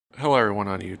Hello everyone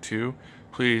on YouTube.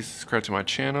 Please subscribe to my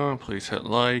channel and please hit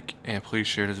like and please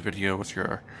share this video with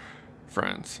your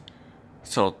friends.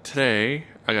 So today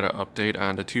I got an update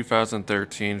on the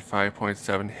 2013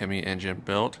 5.7 Hemi engine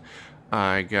built.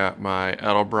 I got my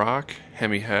Edelbrock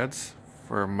Hemi heads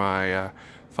for my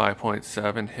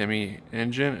 5.7 Hemi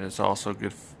engine. It's also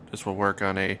good. This will work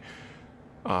on a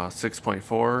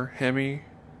 6.4 Hemi.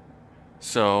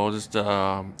 So this is the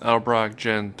Edelbrock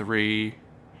Gen 3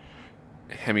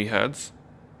 Hemi heads,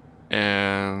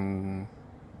 and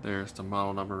there's the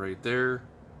model number right there,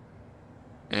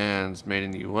 and it's made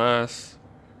in the US.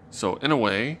 So in a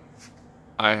way,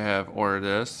 I have ordered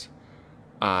this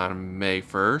on May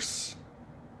 1st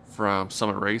from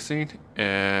Summit Racing,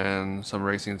 and Summit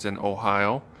Racing's in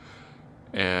Ohio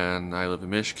and I live in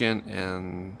Michigan,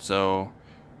 and so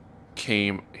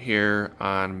came here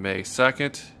on May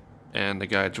 2nd, and the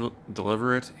guy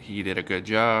delivered it. He did a good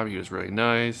job. He was really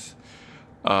nice.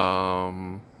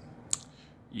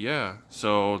 Yeah,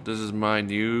 so this is my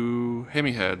new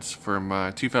Hemi heads for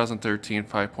my 2013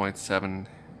 5.7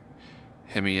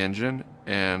 Hemi engine,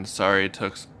 and sorry it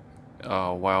took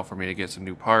a while for me to get some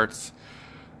new parts.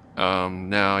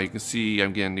 Now you can see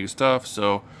I'm getting new stuff,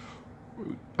 so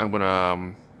I'm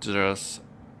gonna just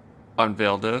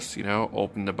unveil this,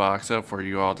 open the box up for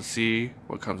you all to see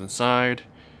what comes inside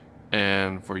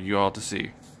and for you all to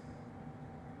see.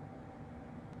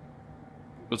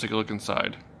 Let's take a look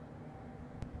inside.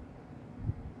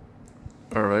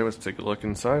 Alright, let's take a look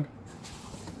inside.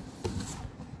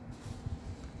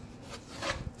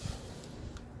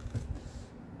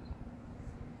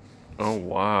 Oh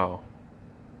wow.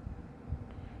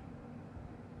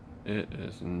 It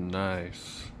is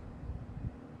nice.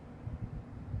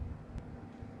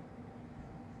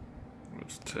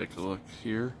 Let's take a look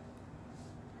here.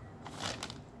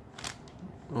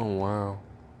 Oh wow.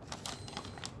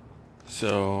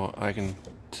 So I can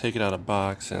take it out of the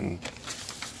box and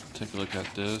take a look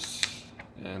at this,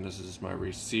 and this is my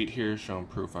receipt here showing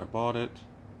proof I bought it.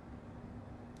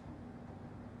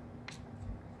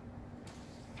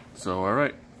 So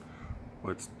alright,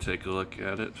 let's take a look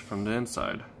at it from the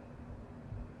inside.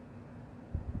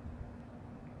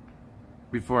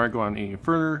 Before I go on any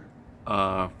further,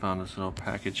 found this little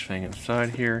package thing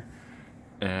inside here,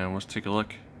 and let's take a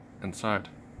look inside.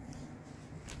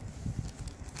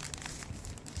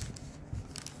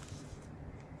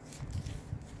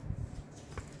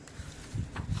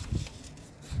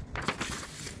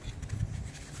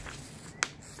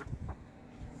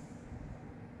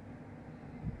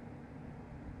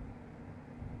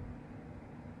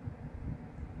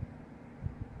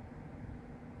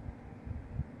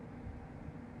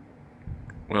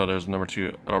 Well, there's number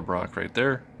 2 Edelbrock right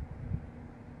there.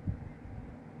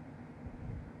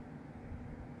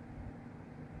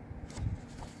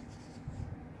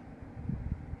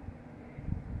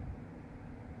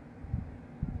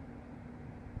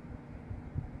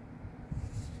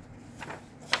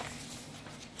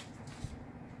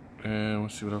 And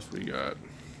let's see what else we got.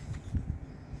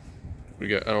 We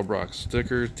got Edelbrock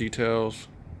stickers, details.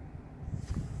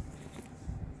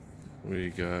 We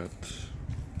got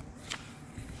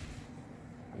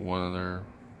one of their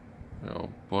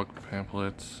book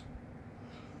pamphlets.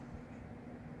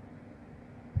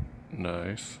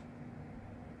 Nice.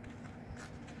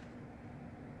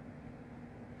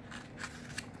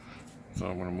 So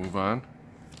I'm gonna move on,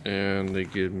 and they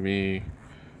give me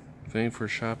thing for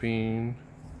shopping.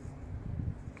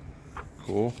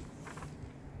 Cool.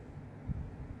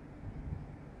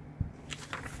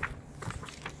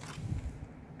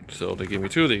 So they gave me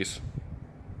 2 of these.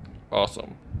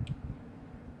 Awesome.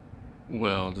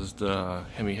 Well, this is the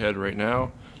Hemi head right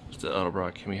now. It's the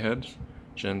Edelbrock Hemi head,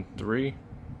 Gen 3.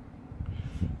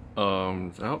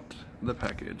 It's out the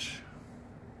package.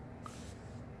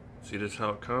 See this how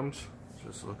it comes? It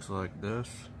just looks like this.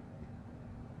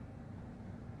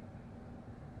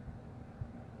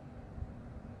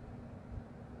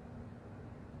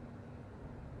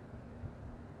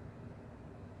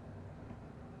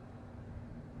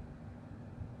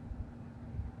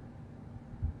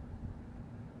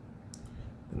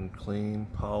 And clean,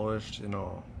 polished, and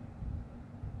all.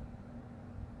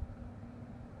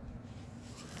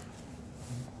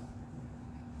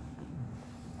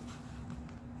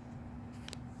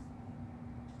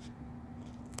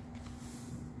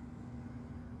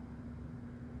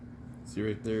 See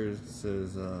right there, it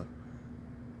says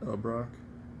Edelbrock.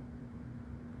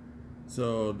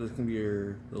 So this can be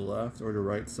the left or the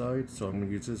right side. So I'm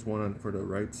gonna use this one for the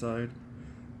right side.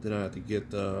 Then I have to get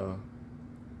the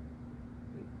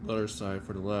other side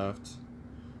for the left.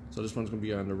 So this one's gonna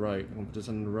be on the right. I'm gonna put this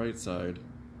on the right side,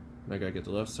 I gotta get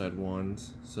the left side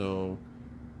ones. So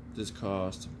this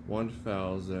cost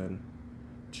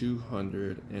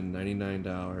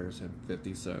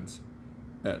 $1,299.50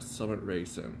 at Summit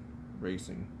Racing.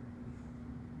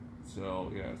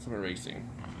 So yeah, Summit Racing.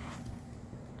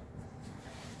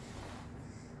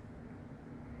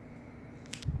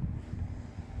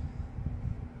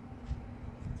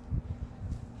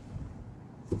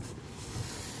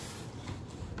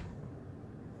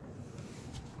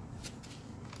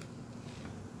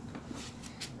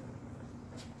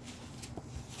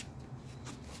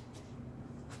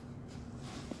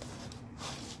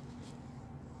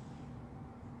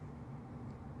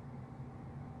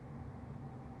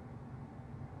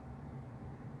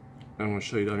 I'm going to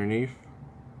show you the underneath.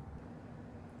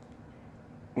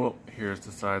 Well, here's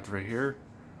the sides right here.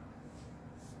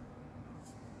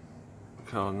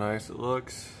 Look how nice it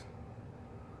looks.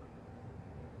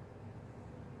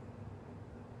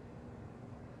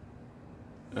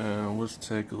 And let's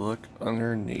take a look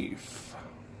underneath.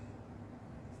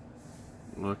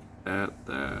 Look at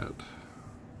that.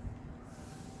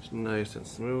 It's nice and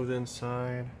smooth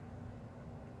inside.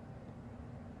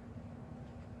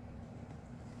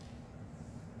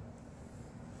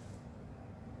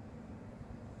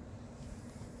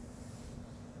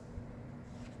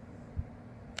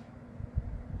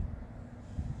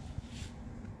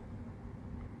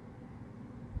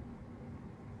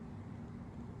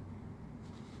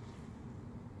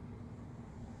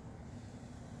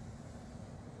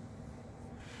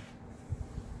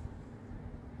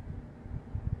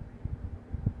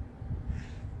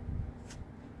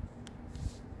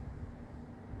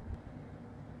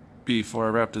 Before I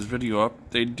wrap this video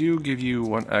up, they do give you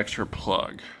one extra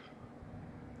plug.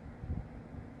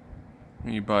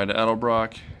 When you buy the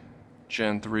Edelbrock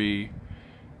Gen 3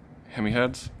 Hemi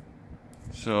heads,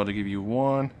 so they give you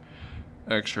one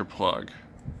extra plug.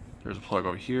 There's a plug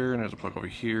over here, and there's a plug over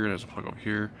here, and there's a plug over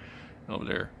here, and over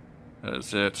there. That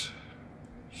is it.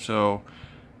 So,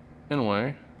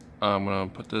 anyway, I'm gonna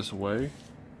put this away.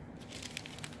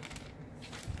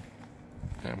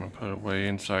 And I'm gonna put it away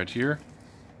inside here.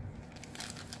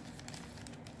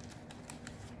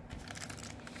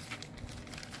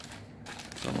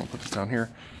 So I'm gonna put this down here.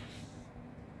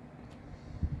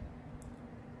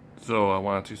 So I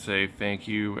wanted to say thank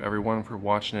you everyone for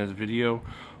watching this video,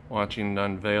 watching the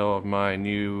unveil of my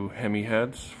new Hemi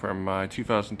heads from my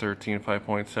 2013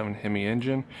 5.7 Hemi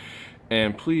engine.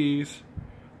 And please,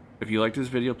 if you like this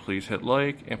video, please hit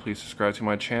like and please subscribe to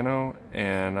my channel,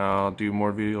 and I'll do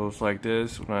more videos like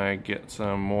this when I get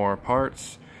some more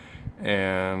parts.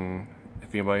 And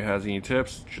if anybody has any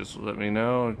tips, just let me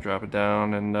know. Drop it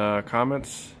down in the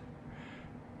comments.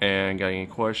 And got any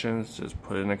questions, just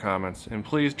put it in the comments. And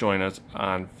please join us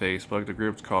on Facebook. The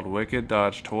group's called Wicked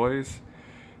Dodge Toys.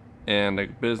 And the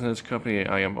business company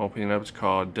I am opening up is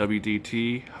called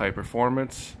W.D.T High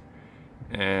Performance.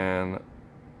 And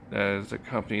that is a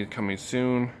company coming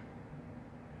soon.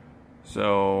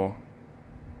 So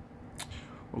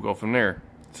we'll go from there.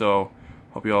 So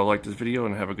hope you all like this video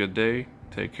and have a good day.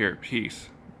 Take care. Peace.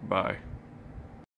 Bye.